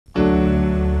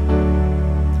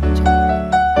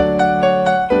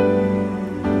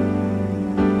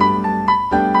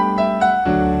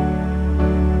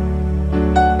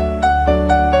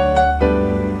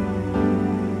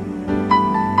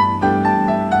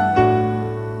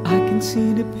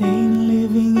see the pain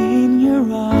living in your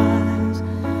eyes,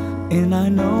 and I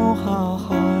know how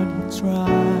hard you try.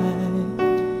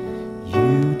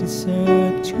 You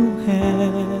deserve to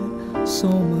have so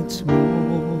much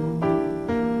more.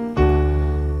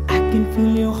 I can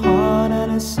feel your heart and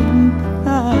I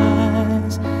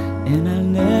sympathize, and I'll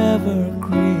never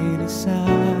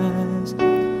criticize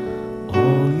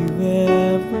all you've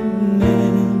ever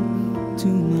meant to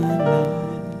my life.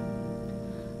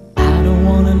 I don't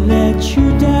wanna let you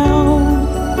down,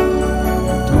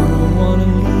 don't wanna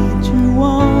lead you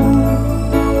on.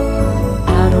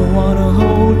 I don't wanna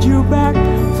hold you back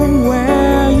from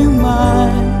where you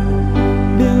might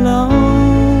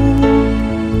belong.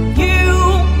 You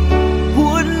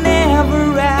would never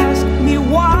ask me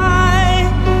why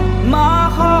my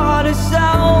heart is so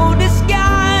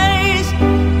disguised.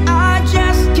 I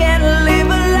just can't live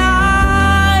a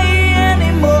lie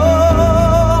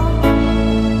anymore.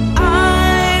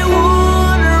 I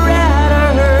would rather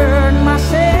hurt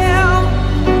myself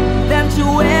than to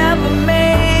ever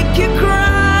make you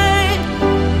cry.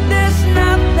 There's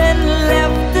nothing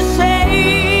left to say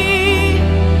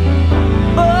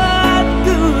but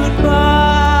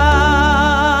goodbye.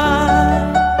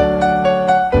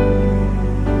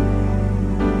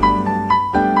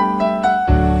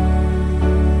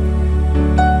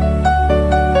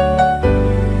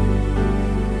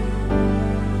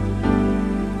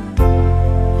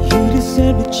 You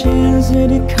deserve a chance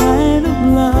at a kind of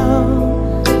love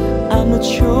I'm not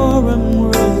sure I'm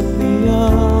worthy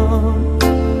of.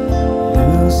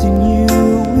 Losing you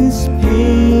is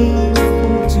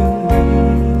painful to me.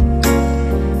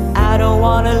 I don't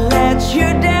wanna let you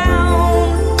down,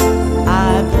 I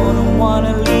don't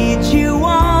wanna lead you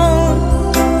on.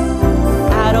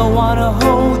 I don't wanna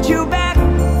hold you back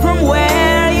from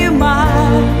where you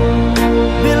might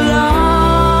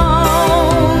belong.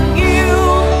 You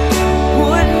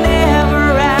would never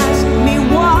ask me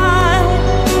why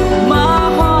my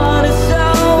heart is so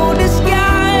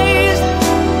disguised.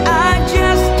 I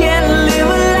just can't live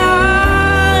a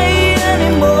lie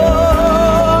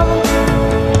anymore.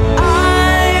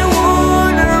 I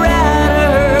would rather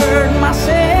hurt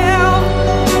myself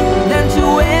than to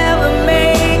ever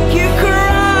make you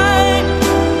cry.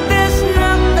 There's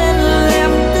nothing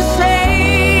left to say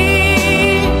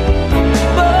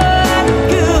but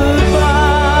goodbye.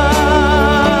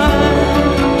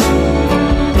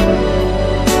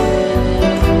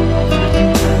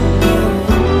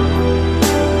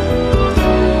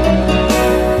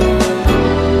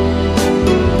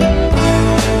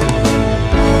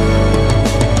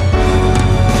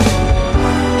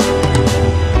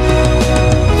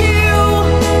 You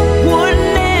would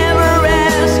never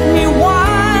ask me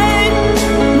why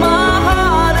my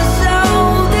heart is so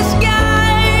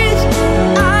disguised.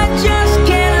 I just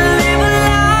can't live a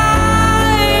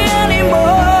lie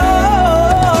anymore.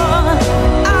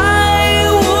 I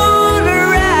would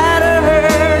rather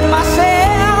hurt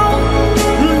myself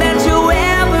than to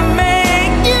ever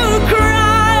make you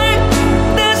cry.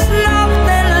 There's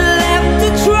nothing left to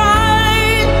try,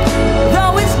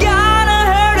 though it's gonna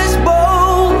hurt us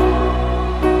both.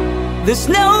 There's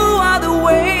no other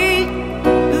way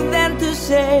than to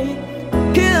say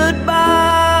goodbye.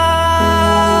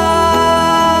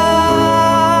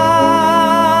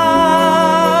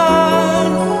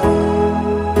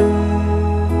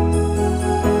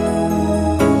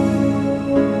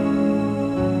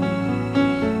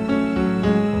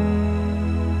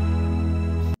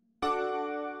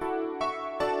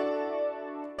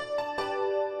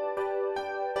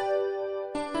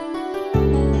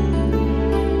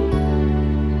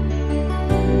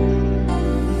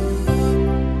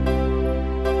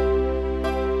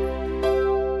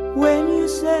 When you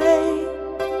say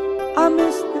I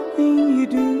miss the thing you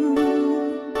do,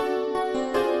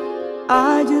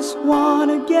 I just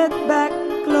wanna get back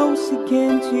close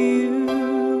again to you.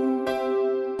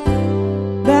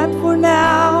 That for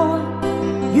now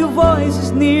your voice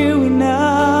is near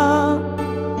enough.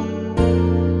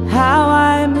 How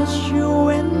I miss you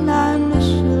and I miss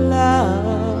your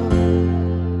love.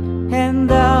 And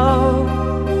though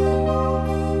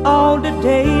all the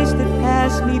days that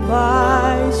pass me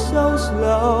by so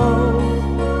slow,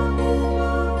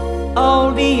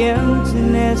 all the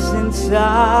emptiness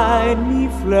inside me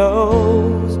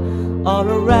flows all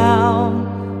around,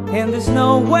 and there's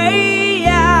no way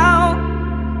out.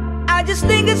 I just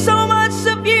think it's so much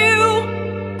of you,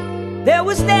 there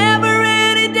was never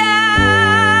any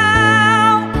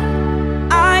doubt.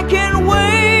 I can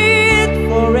wait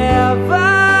forever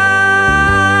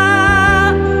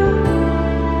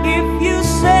if you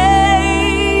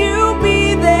say you'll be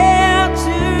there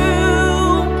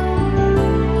too.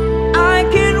 I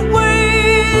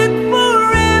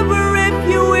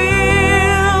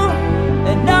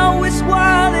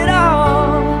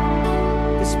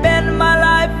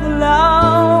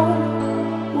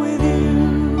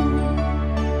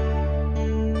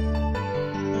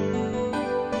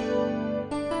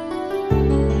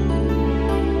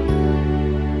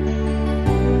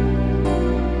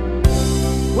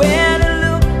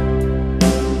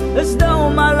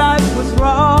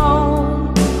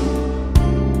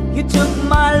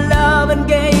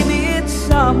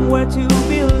somewhere to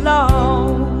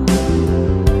belong.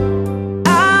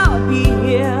 I'll be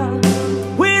here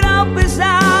when hope is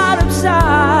out of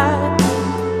sight.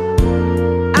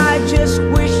 I just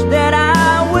wish that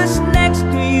I was next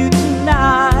to you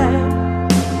tonight.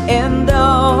 And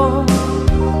though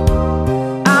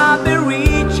I've been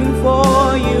reaching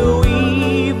for you,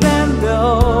 even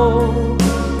though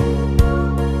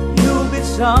you'll be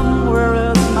somewhere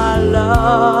else, my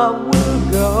love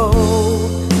will go.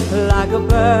 Like a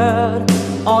bird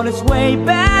on its way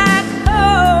back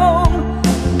home,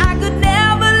 I could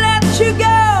never let you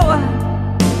go.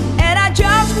 And I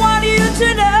just want you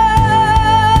to know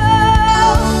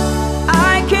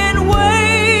I can't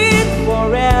wait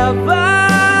forever.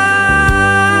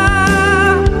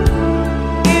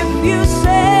 If you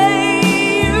say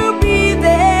you'll be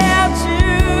there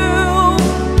too,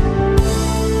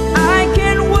 I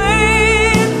can't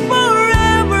wait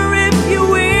forever if you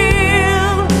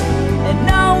will. And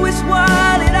now it's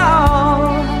worth it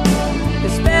all to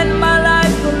spend my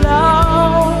life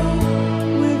alone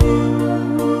with you.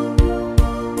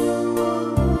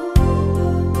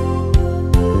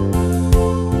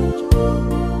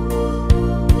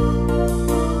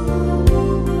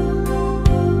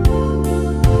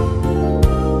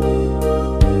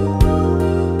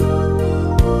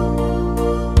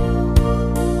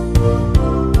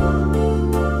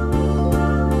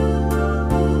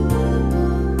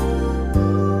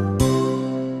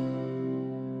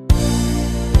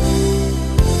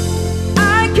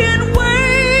 I can't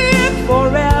wait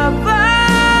forever.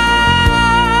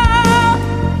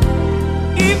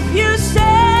 If you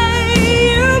say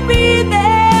you'll be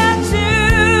there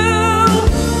too,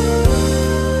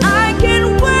 I can't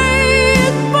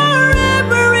wait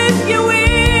forever if you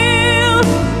will.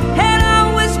 And I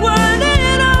was worth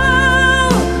it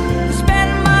all to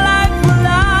spend my life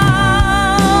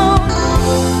alone.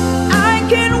 I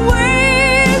can't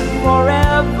wait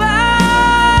forever.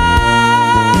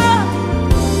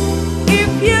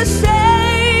 If you say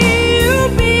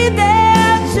you'll be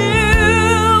there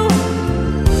too,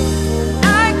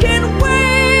 I can't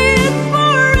wait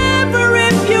forever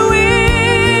if you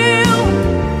will.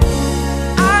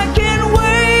 I can't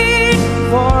wait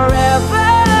forevermore.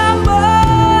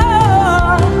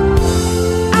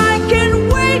 I can't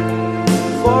wait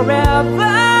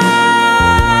forever.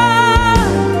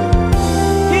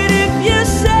 And if you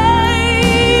say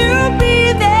you'll be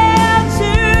there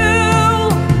too,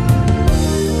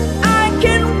 I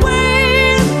can't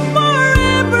wait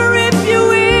forever if you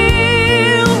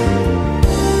will.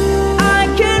 I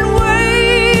can't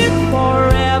wait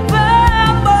forevermore.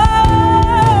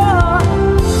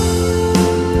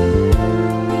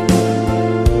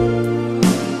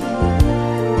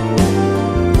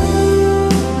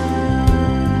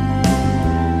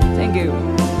 Thank you.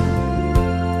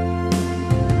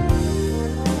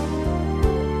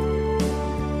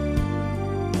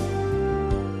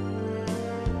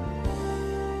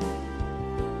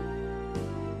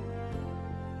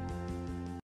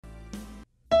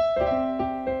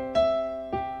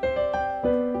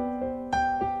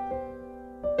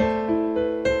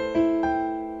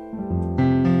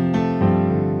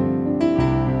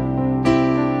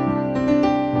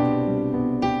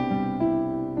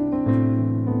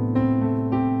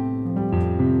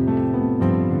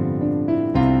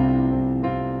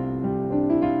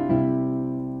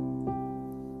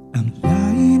 I'm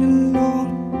lying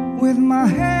alone with my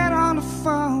head on the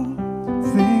phone,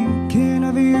 thinking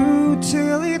of you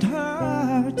till it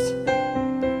hurts.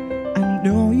 I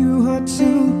know you hurt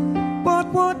too, but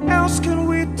what else can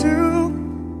we do?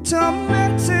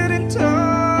 Tormented and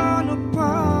torn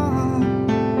apart.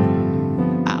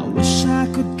 I wish I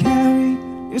could carry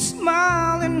your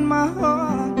smile in my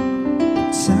heart.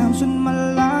 At times when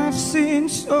my life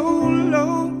seems so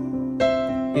low,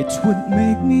 it would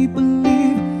make me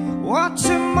believe what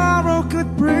tomorrow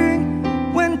could bring,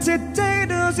 when today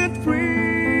doesn't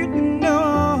really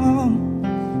know,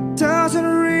 doesn't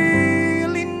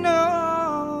really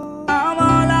know. I'm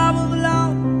all out of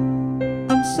love.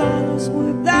 I'm so lost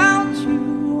without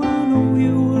you. I know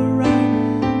you were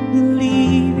right,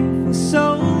 believing for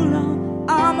so long.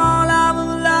 I'm all out of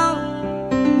love.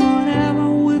 Whatever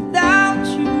without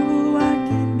you, I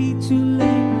can't be too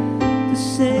late to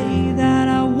say that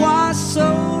I was so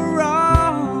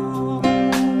wrong.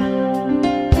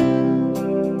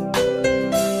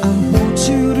 I want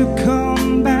you to come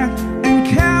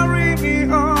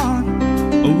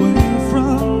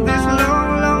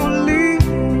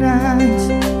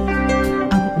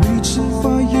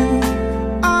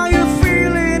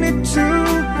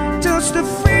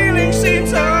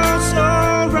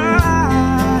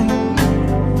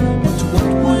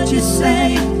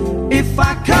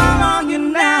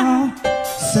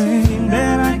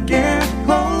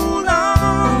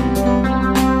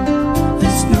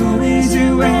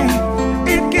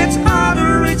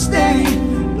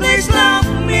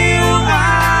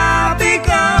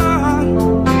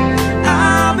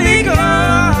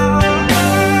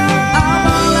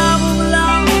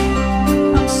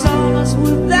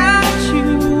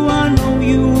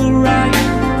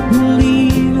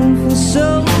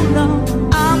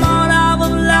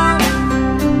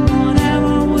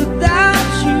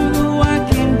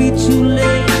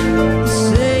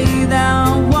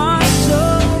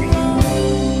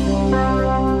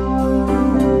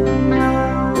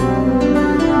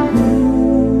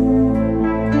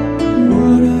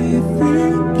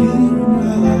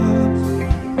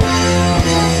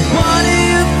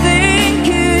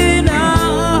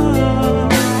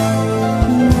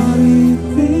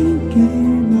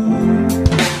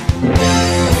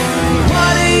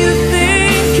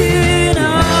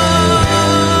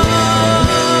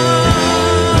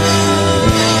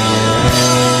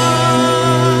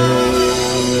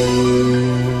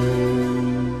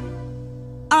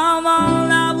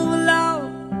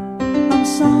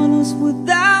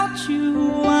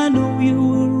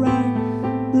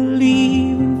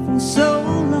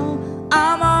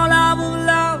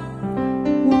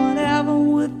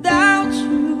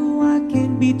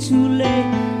be too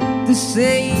late to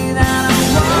say that I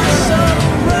was so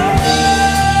wrong.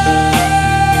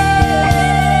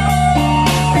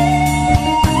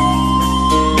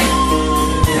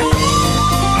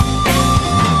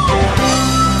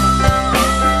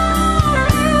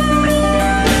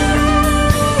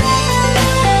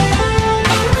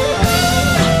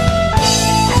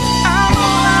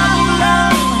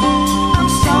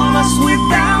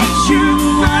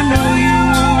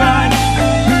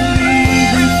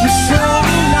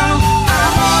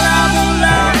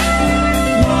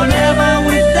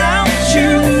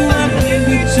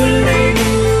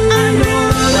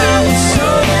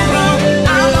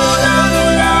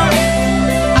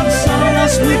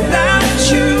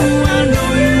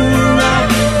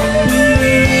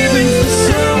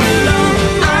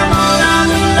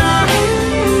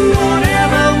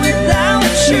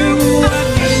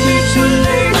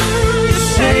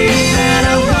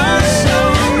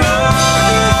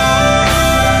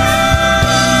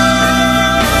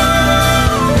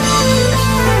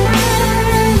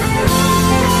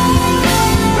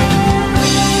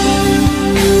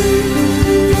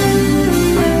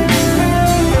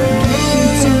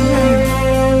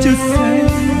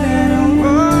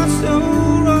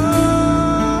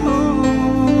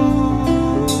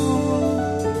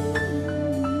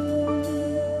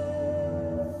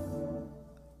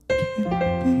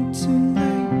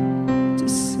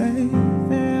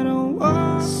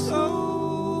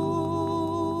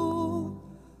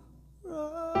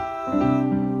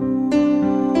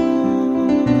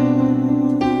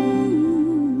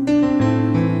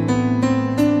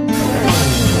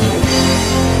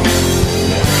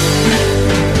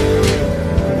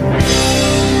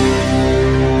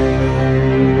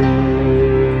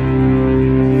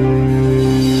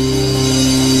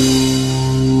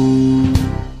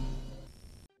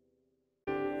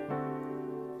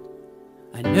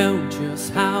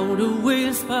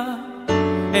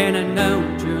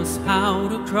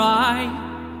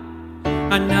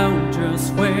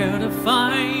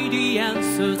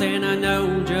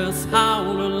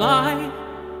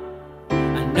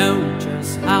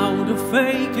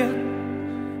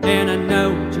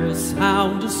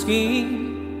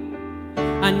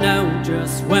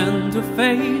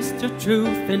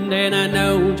 And then I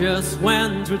know just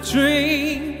when to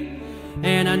dream,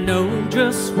 and I know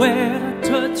just where to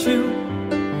touch you,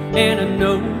 and I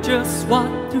know just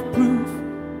what to prove.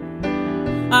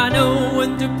 I know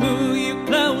when to pull you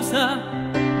closer,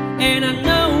 and I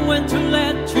know when to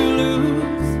let you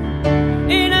loose.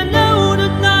 And I know the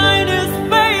night is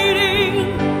fading,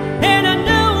 and I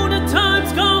know the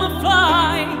time's gonna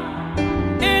fly,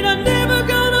 and I'm never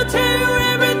gonna tell you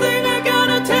everything I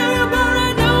gotta tell you, but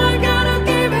I know I gotta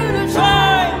give it a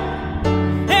try.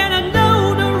 And I know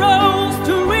the roads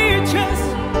to riches,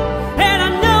 and I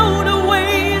know the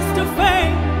ways to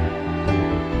fame.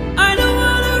 I know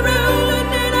how to rule it,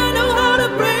 and I know how to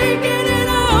break it, and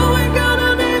I always gotta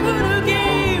live it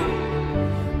again.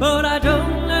 But I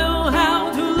don't know how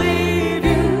to leave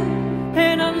you,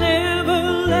 and I'll never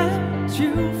let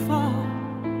you fall.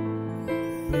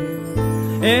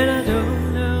 And I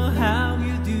don't know how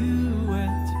you do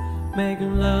it,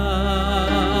 making love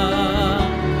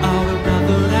out of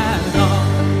nothing at all,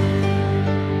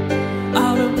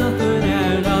 out of nothing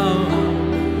at all,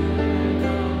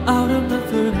 out of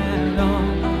nothing at all,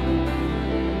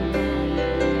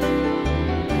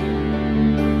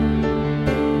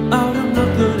 out of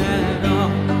nothing at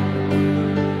all,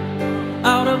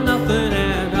 out of nothing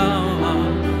at all,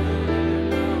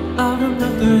 out of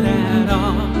nothing at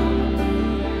all,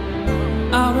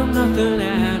 out of nothing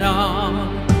at all.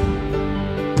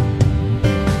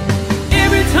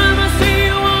 Every time I see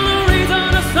you on the rays of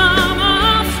the summer,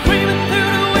 screaming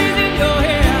through the waves in your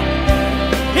hair.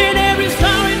 In every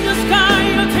star in the sky,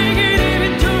 you're taking it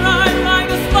into ride like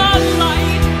a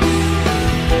spotlight.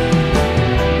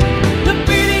 The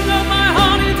beating of my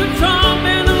heart is a drum,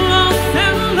 and I'm lost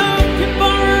and looking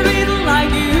for a reason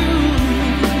like you.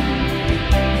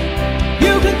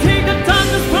 You can take the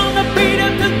thunder from the beat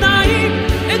of the night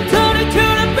and turn it to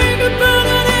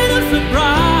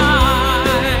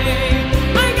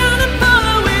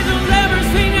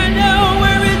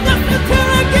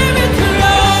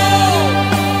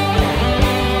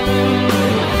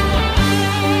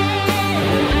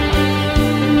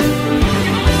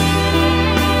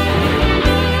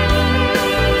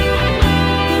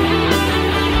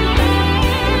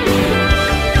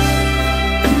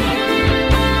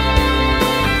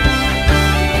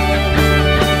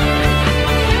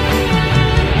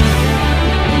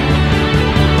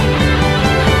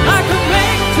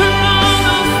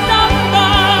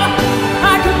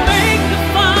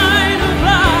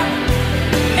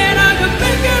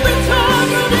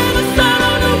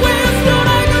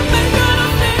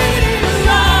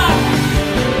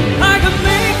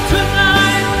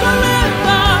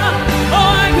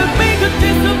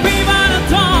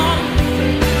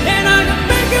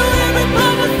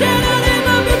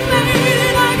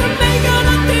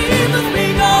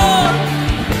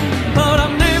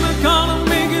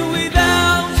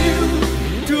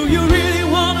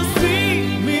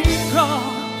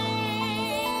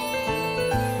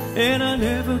and I'm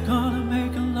never gonna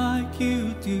make it like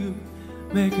you do.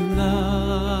 Make it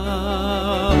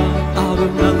love out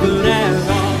of nothing at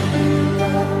all.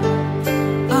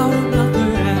 Out of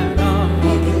nothing at all.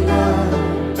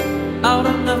 Out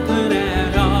of nothing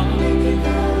at all.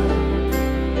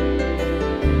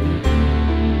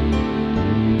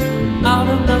 Out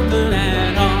of nothing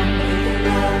at all.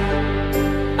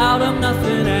 Out of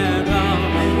nothing at all.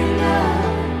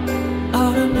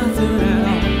 Out of nothing at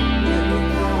all.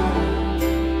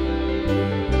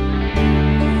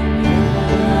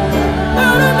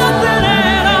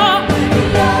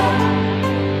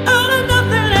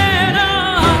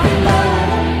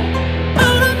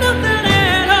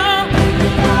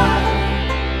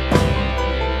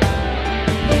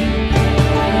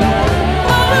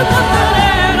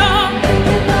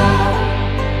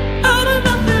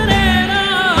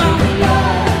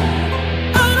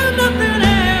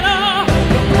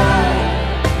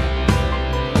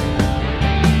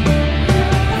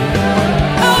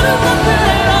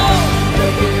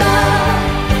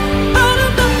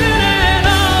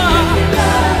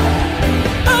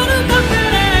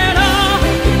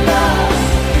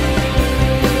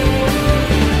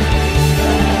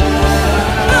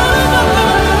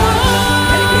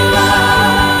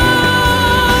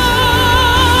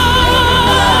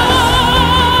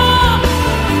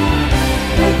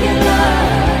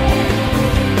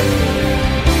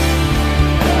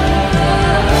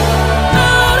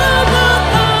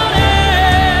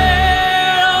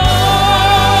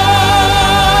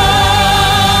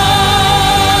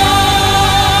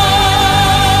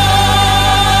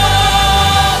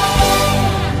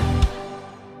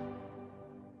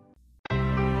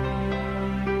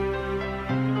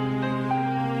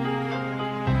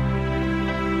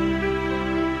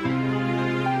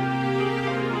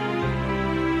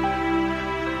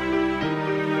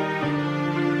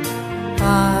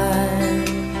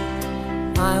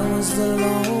 I was the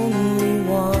lonely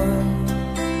one,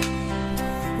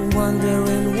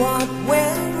 wondering what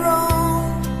went wrong.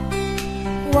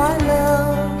 Why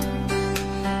love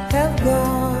have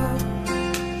gone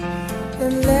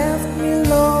and left me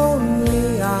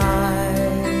lonely.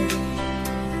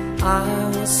 I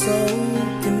was so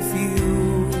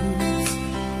confused,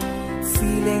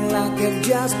 feeling like I've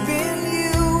just been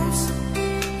used.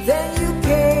 Then you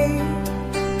came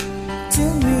to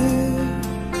me,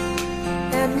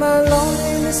 and my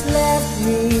loneliness left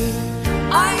me.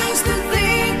 I used to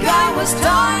think I was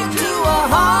tied to a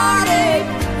heartache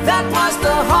that was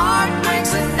the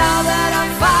heartbreaks, and now that I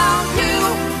found you,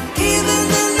 even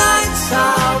the nights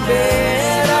are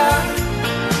better.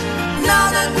 Now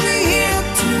that we're here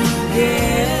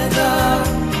together,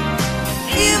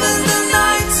 even the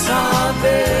nights are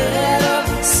better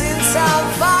since I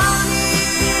found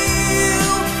you.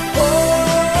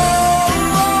 Oh,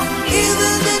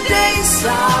 even the days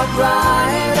are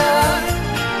brighter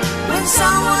when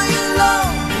someone you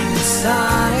love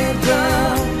beside you.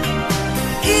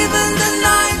 Even the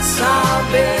nights are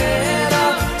better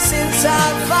since I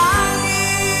found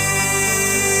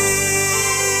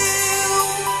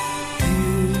you.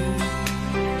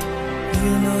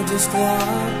 You know just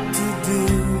what to do,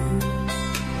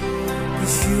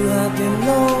 'cause you have been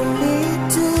lonely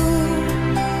too,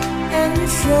 and you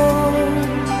show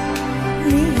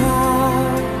me how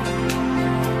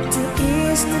to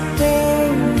ease the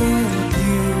pain in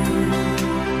you.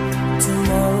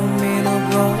 Tomorrow mean a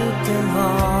broken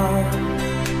heart,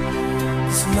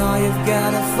 'cause now you've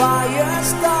got a fire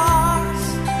stars,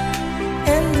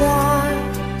 and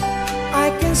I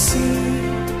can see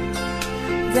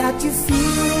that you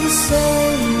feel the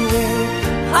same way.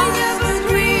 I never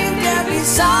dreamed there'd be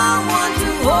someone to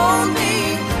hold me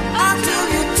until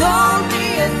you told me,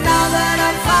 and now that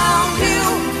I found you,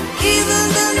 even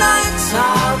the nights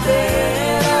are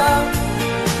better.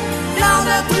 Now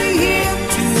that we're here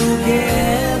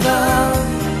together,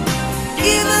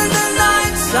 even the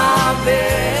nights are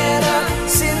better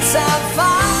since I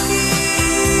found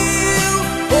you.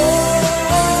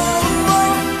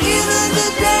 Oh, even the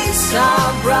days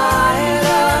are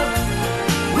brighter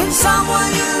when someone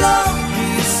you love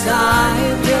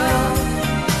beside you.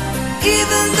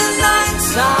 Even the nights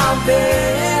are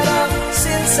better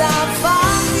since I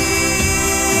found you.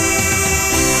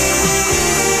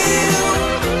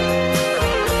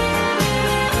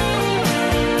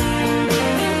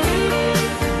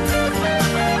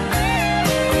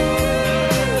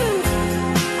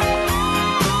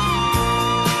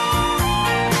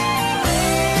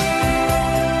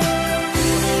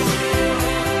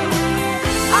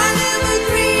 I never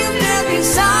dreamed there'd be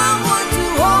someone to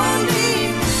hold me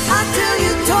until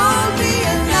you told me,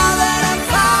 and now that I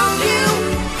found you,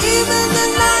 even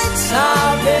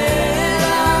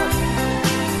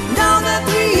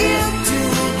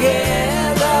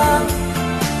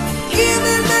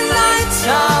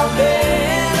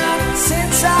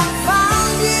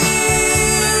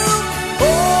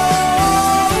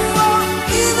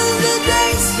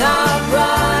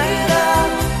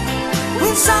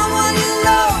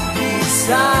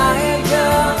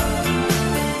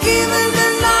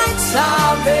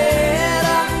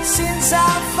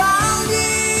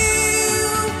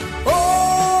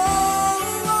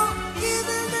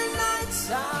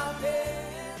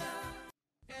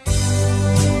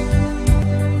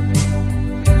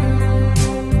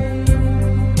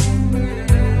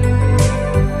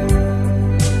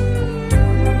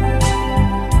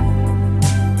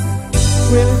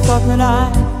thought that I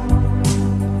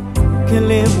could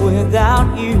live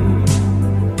without you.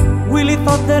 Really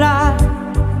thought that I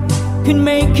could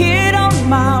make it on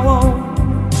my own.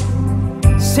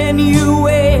 Send you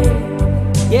away,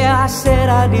 yeah, I said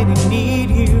I didn't need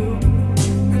you.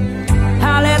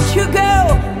 I let you go,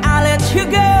 I let you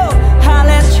go, I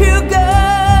let you go.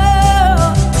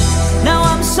 Now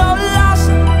I'm so lost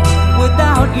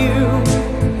without you.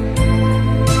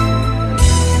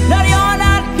 Now you're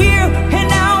not here, and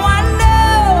now I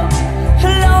know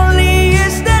lonely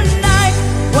is the night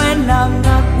when I'm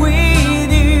not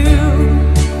with you.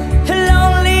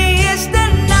 Lonely is the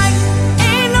night,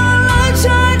 ain't no light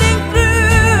shining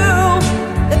through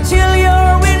until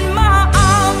you're in my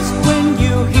arms. When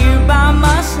you're here by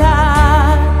my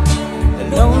side,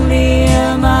 lonely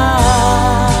am I.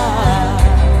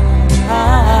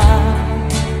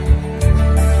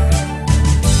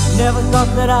 Never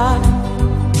thought that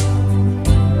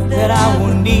I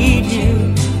would need you.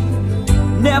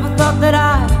 Never thought that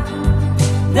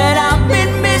I've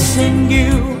been missing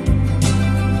you.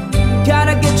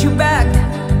 Gotta get you back,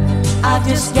 I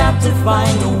just got to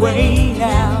find a way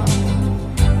now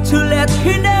to let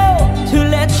you know, to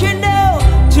let you know,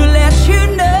 to let you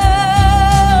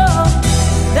know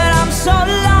that I'm so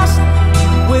lost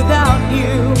without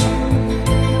you.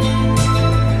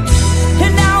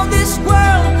 And now this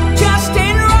world just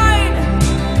ain't right.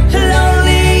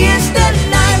 Lonely is the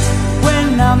night when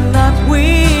I'm not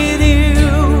with you.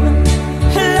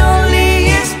 Lonely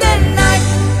is the night,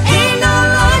 ain't no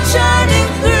light shining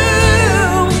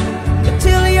through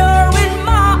until you're in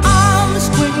my arms.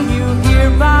 When you're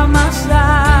here by my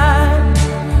side,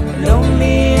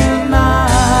 lonely am I.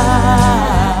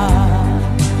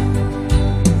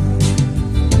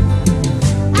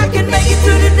 I can make it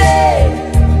through the day,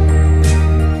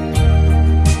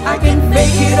 I can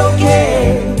make it okay.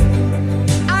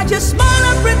 I just smile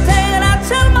and pretend, I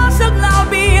tell myself I'll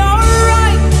be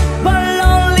alright. But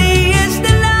lonely is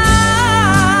the night.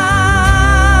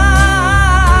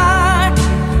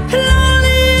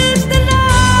 Lonely is the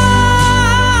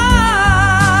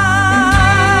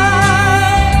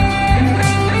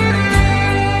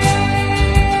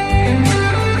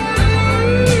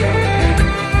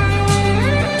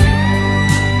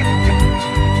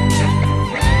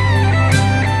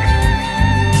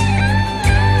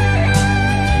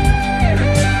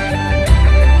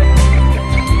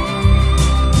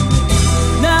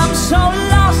Now I'm so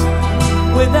lost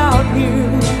without you.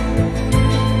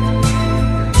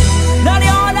 Now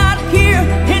you're not here,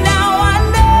 and now I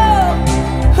know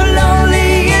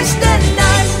lonely is the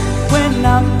night when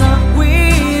I'm not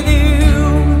with you.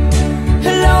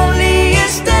 Lonely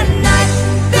is the night,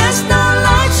 there's no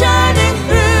light shining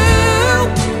through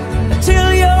until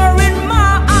you're in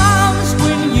my arms.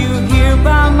 When you're here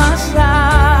by my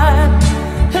side,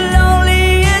 lonely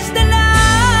is the night.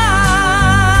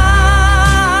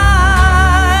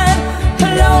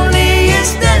 Lonely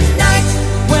is the night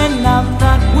when I'm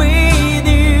not with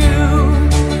you.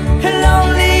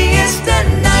 Lonely is the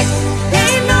night,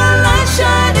 ain't no light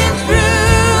shining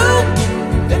through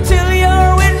until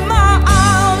you're in my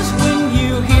arms. When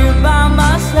you're here by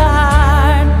my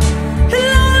side,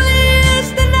 lonely is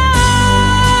the night.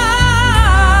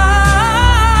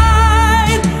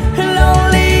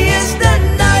 Lonely is the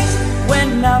night when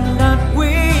I'm not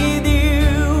with you.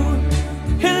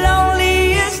 Lonely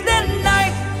is the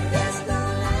night, there's no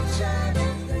light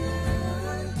shining through.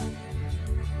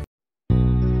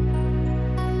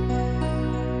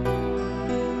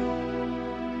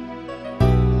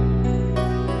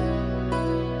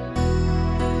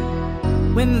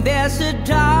 When there's a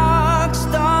dark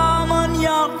storm on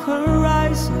your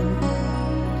horizon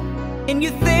and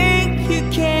you think you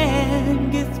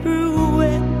can't get through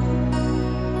it,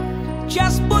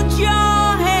 just put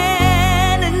your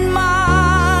hand in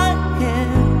my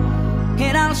hand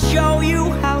and I'll show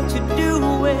you how to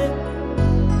do it.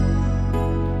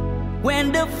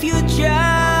 When the future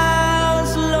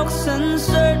looks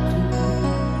uncertain,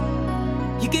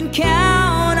 you can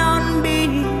count on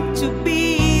me to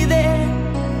be there.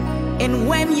 And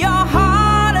when your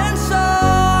heart and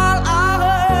soul are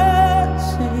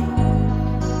hurting,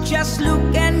 just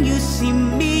look and you see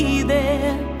me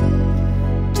there.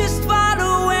 Just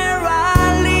follow where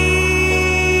I lead.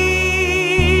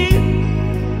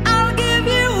 I'll give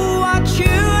you what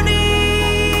you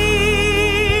need,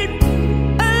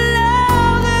 a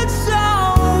love that's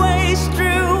always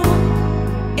true,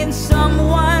 in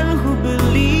someone who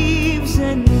believes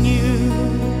in you.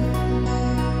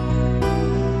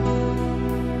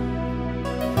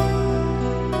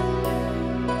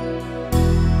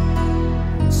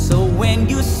 So when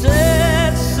you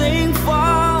searching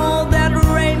for that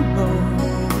rainbow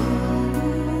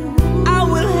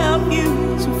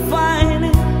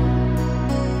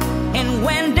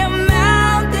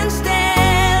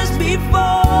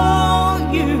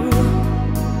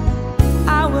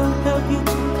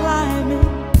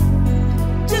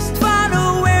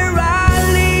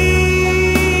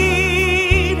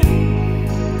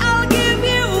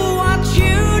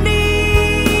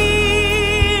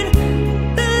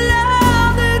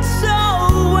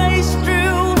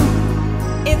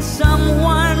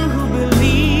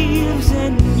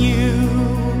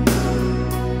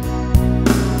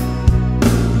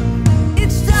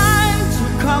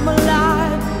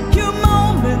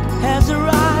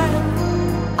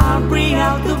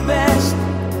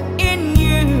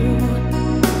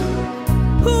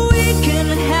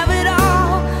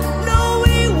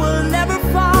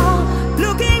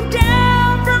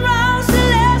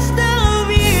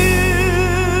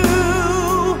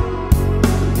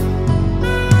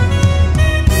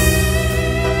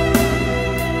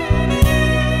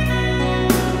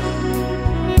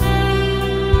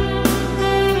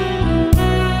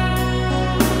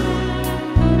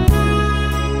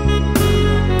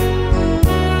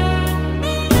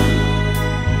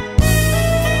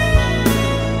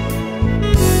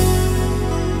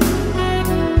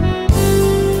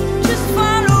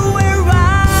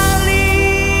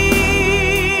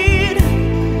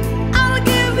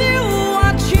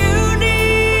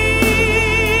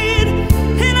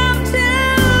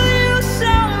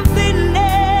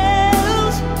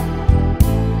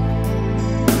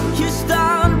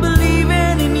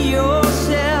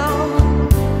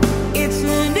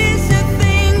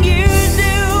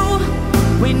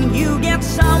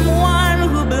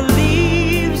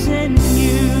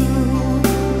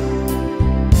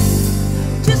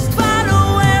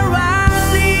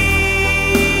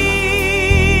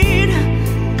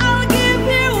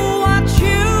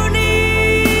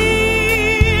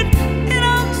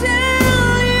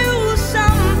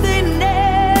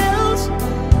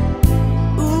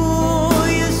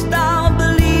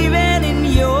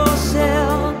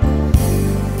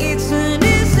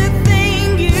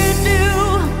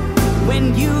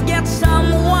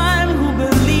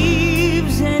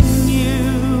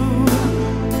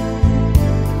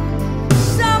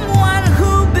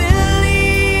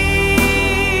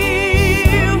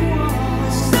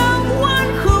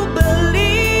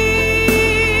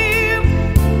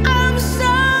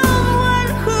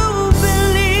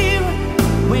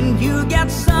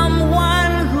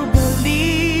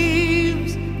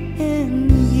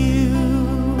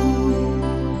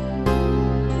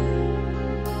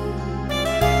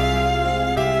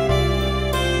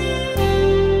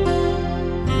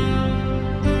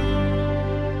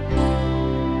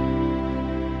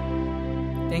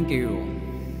Thank you.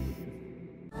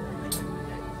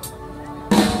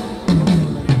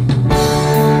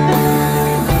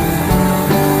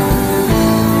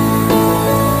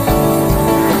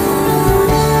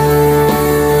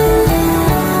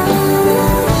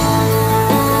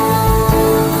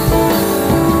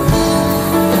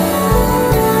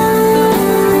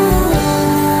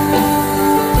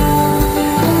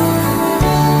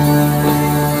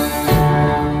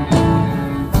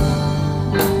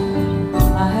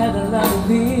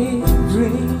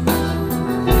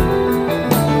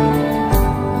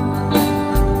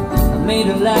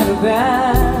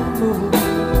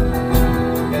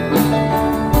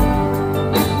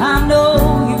 I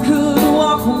know you could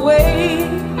walk away,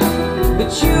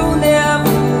 but you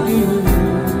never do.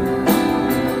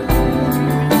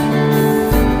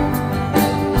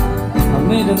 I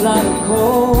made a lot of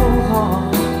cold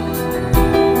hearts.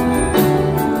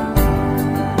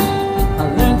 I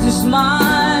learned to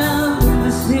smile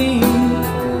to see.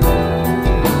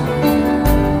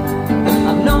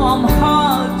 I know I'm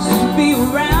hard to be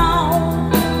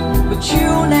around, but you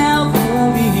never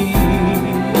leave.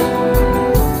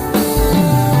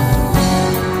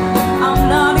 I'm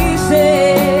not easy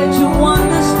to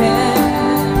understand,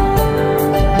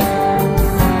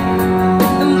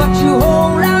 but you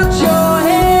hold out your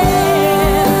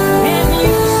hand and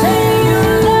you say you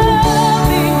love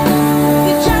me,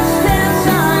 you're just as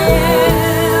I am.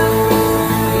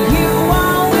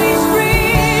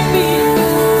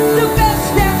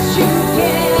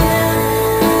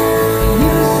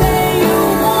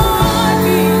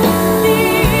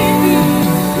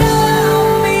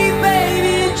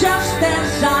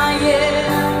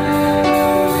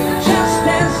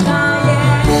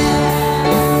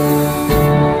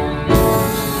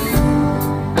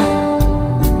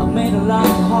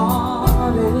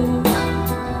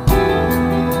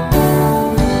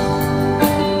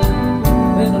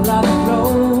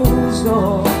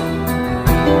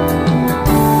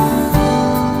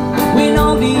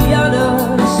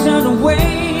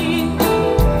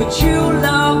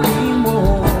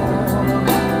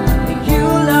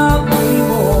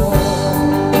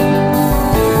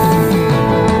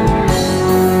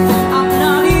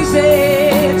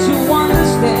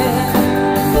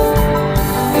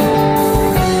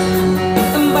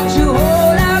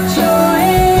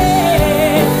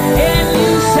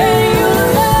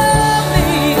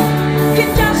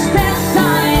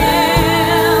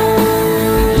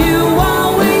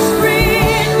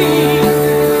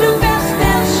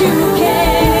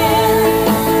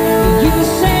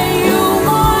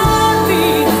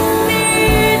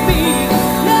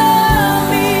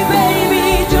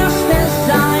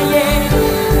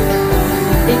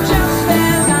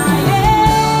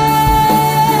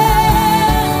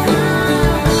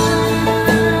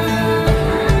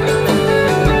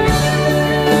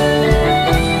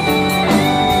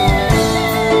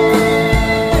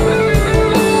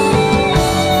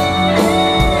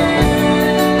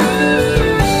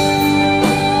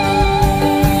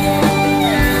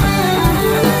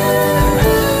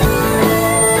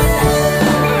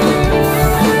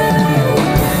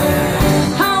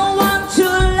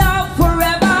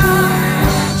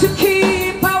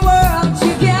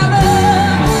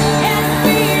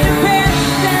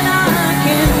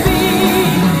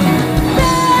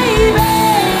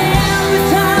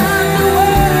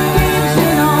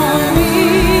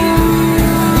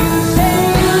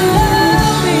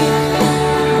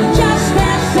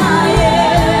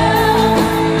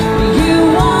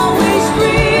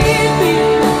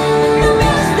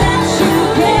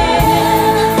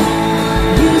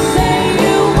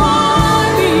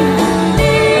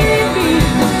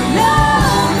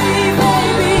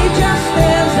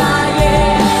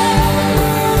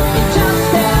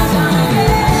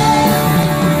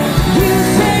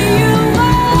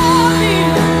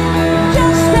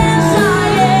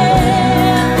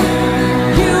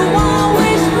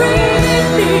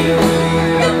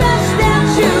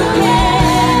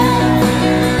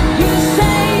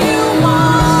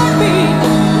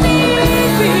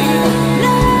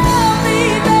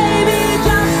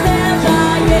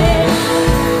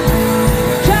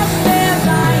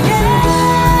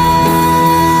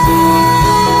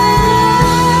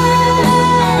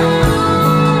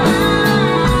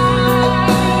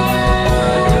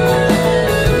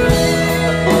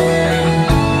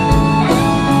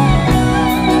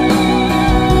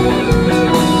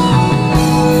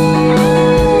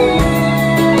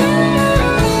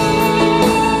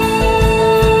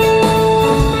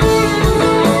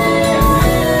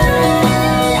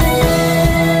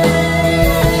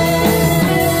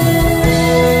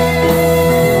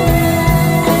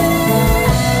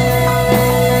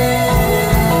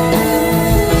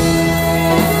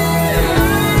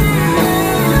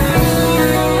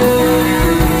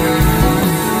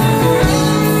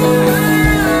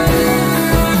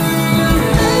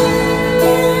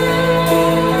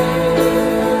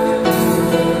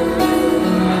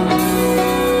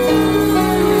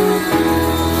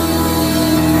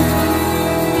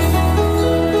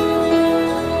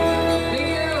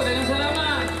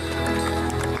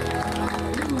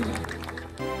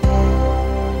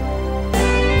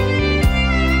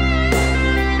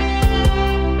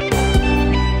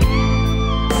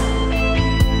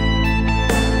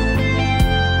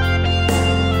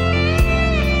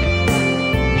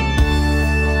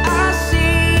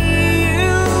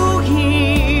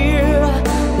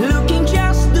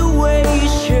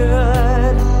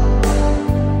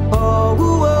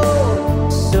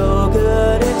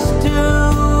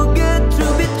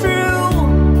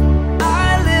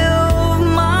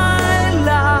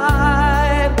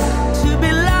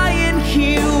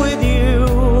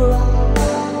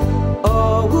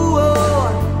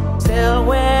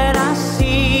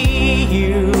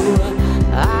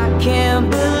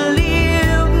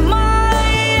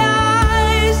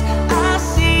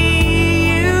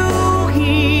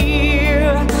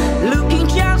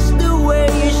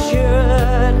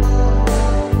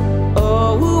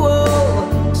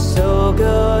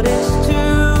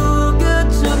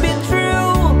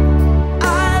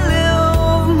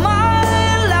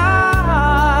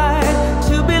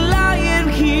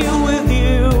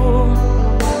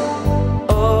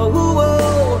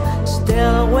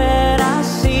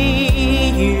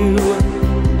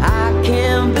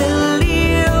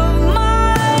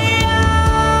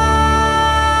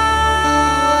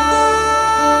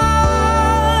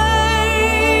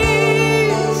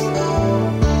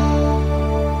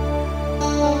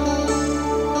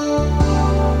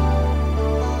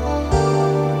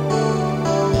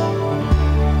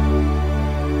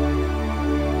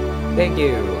 Thank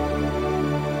you.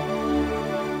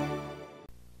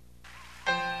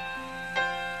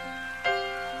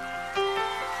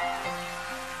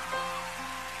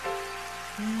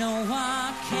 No,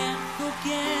 I can't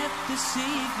forget this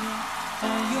evening,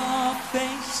 all your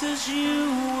faces you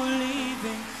were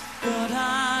leaving. But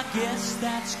I guess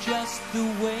that's just the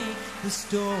way the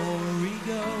story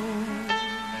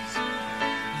goes.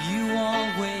 You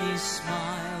always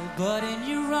smile, but in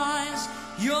your eyes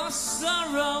your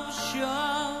sorrow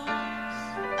shows.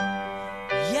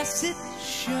 Yes, it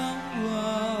shows.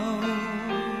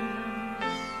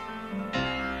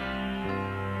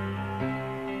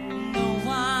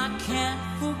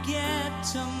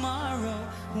 Tomorrow,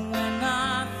 when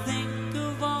I think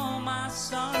of all my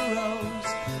sorrows,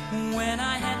 when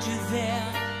I had you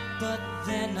there, but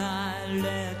then I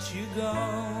let you go.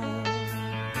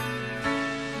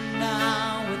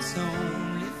 Now it's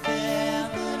only fair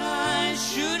that I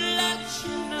should let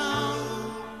you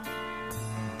know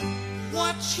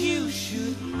what you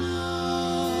should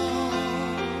know.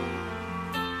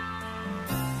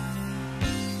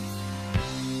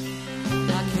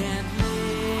 I can't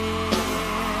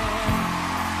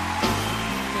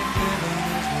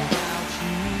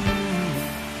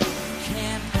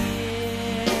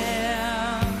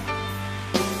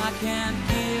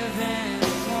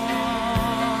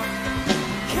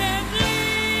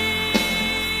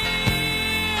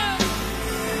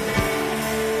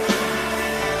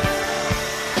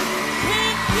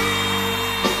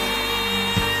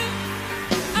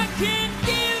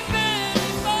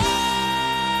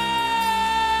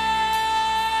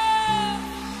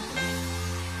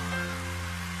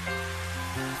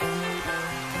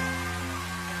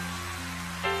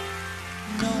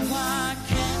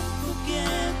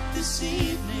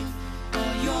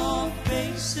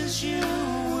you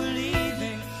were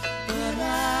leaving, but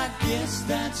I guess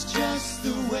that's just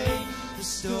the way the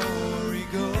story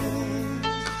goes.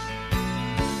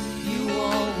 You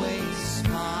always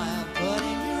smile, but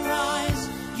in your eyes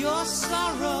your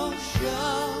sorrow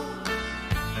shows.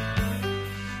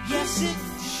 Yes, it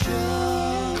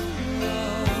shows.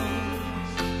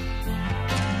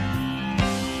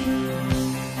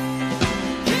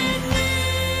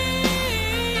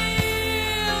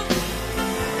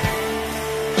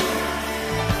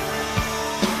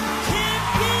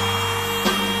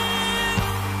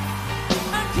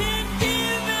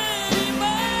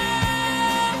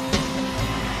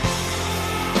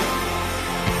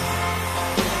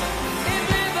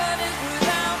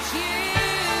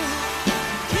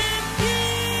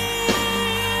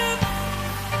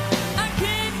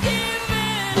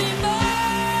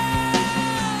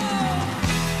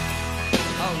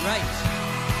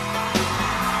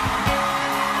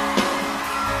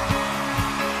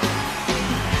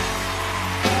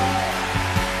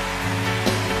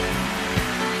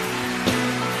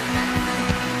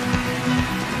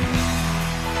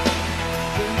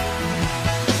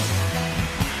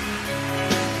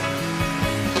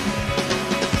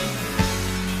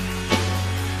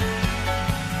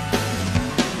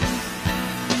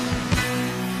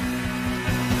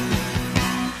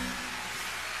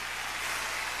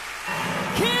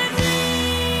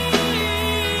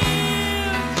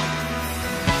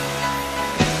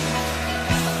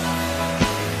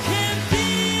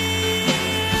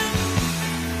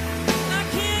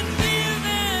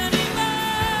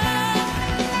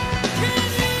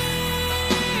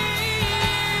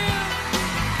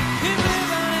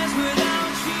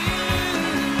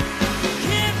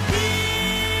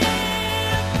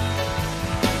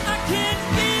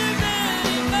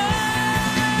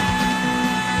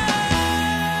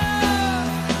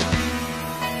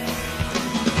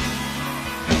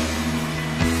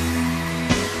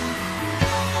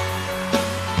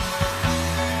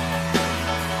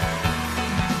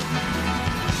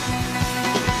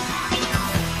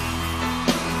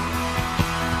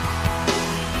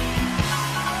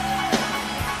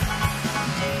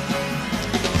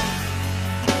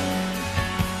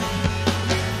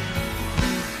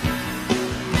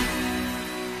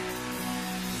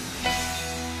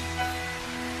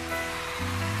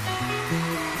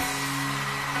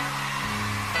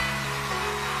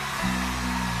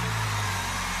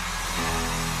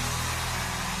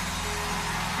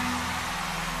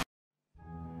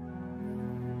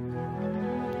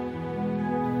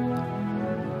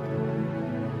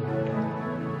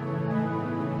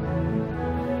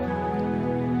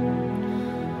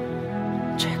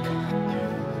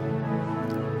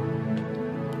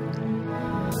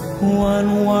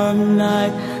 One warm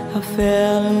night I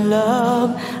fell in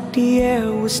love. The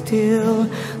air was still,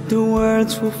 the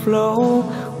words would flow.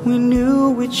 We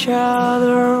knew each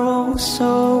other know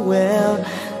so well.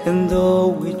 And though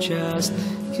we just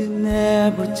could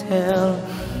never tell,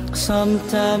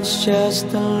 sometimes just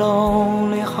a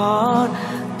lonely heart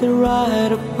that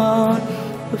ride upon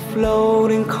the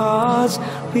floating cars,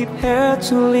 prepared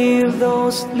to leave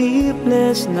those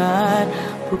sleepless nights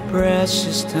for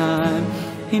precious time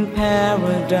in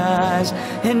paradise.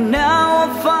 And now I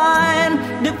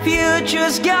find the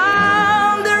future's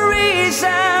gone, the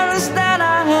reasons that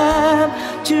I have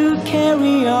to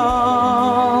carry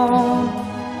on.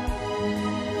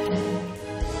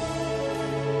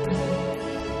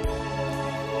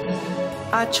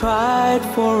 I tried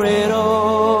for it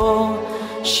all,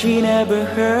 she never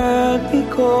heard me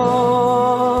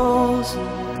calls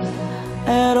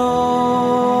at all.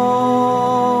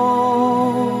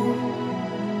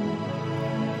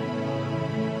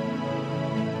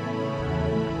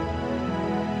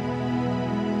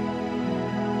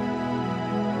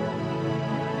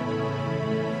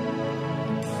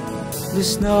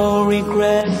 There's no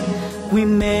regret, we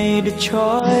made a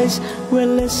choice. We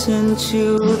listened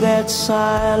to that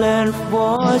silent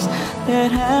voice that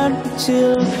had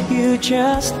till you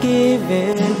just give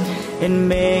in and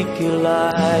make you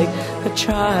like a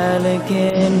child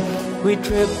again. We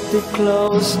drifted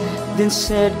close, then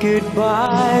said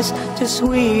goodbyes, just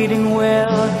reading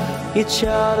well each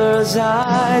other's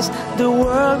eyes. The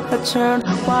world had turned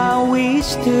while we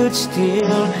stood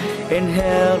still and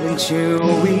held into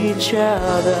each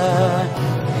other.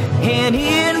 And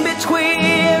in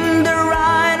between the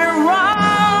right and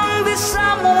wrong, there's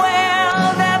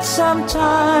somewhere that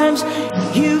sometimes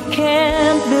you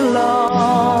can't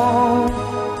belong.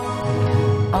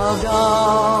 All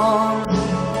gone.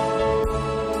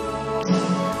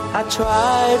 I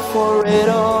tried for it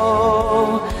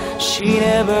all, she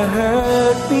never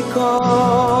heard me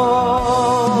calls.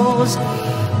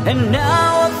 And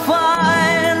now I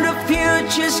find the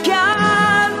future's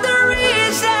got the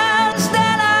reasons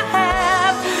that I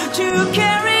have to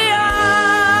carry on.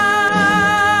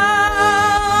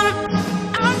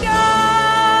 I'm gone.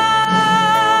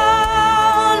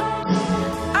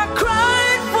 I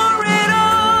cried for it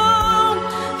all,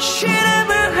 she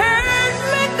never heard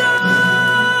me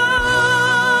calls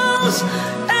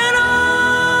at all.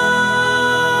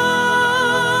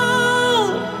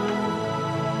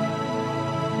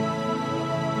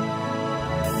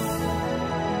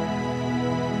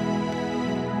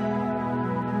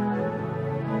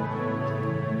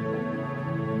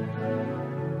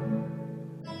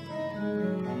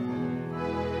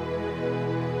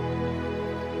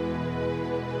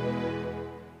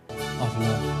 Of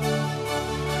love.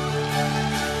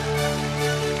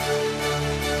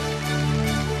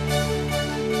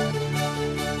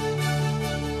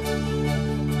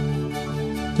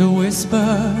 The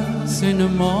whispers in the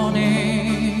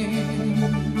morning,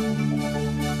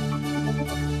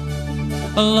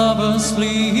 a lover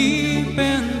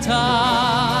sleeping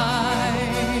tight,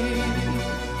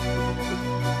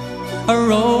 a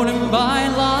rolling by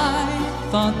like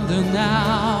thunder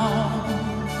now.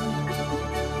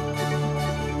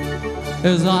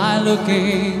 As I look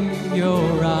in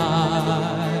your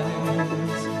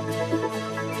eyes,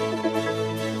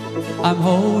 I'm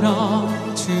holding on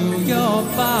to your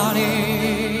body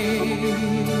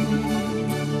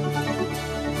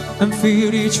and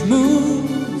feel each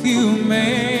move you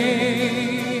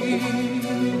make.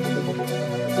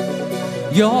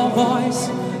 Your voice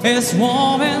is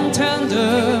warm and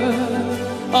tender,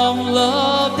 of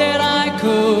love that I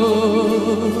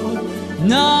could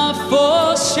not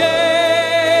forsake.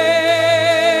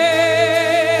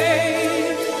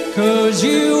 'Cause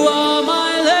you are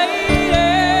my lady,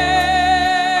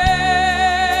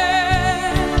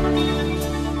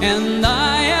 and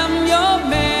I am your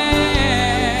man.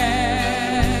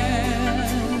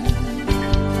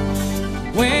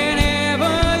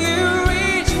 Whenever you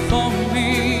reach for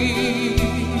me,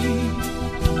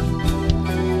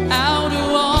 I'll do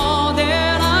all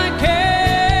that I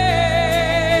can.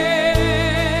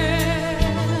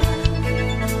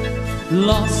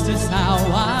 Lost is how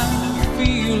I'm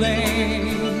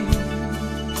feeling,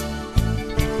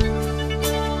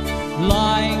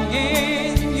 lying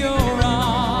in your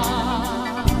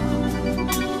arms,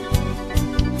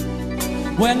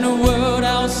 when the world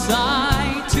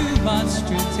outside too much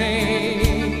to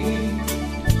take,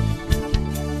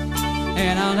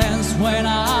 and I'll dance when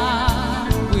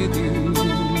I'm with you,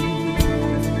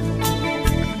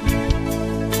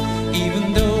 even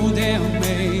though there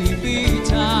may be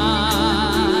times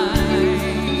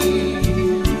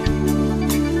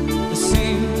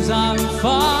I'm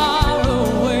far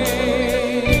away.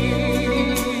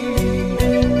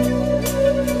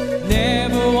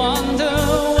 Never wonder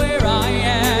where I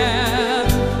am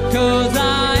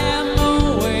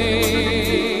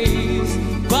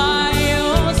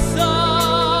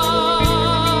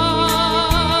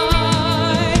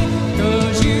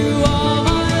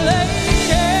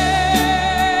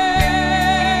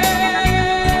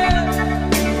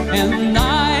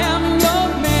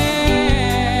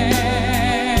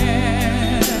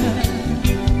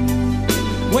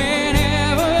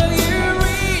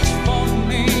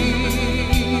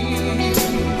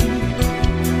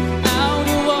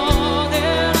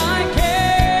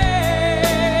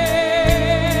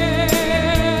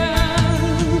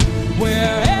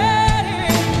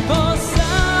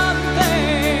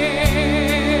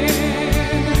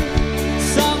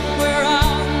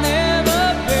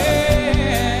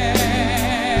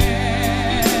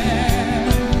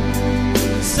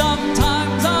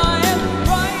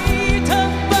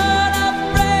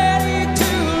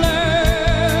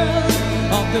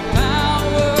the past.